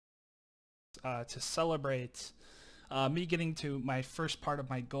to celebrate me getting to my first part of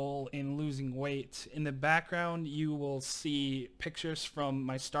my goal in losing weight. In the background, you will see pictures from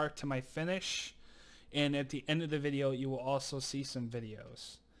my start to my finish, and at the end of the video, you will also see some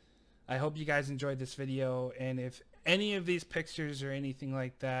videos. I hope you guys enjoyed this video, and if any of these pictures or anything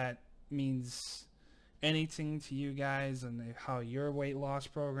like that means anything to you guys and how your weight loss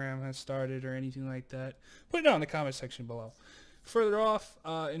program has started or anything like that, put it down in the comment section below. Further off,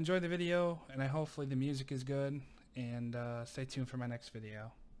 enjoy the video, and hopefully the music is good, and stay tuned for my next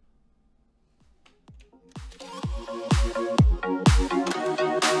video.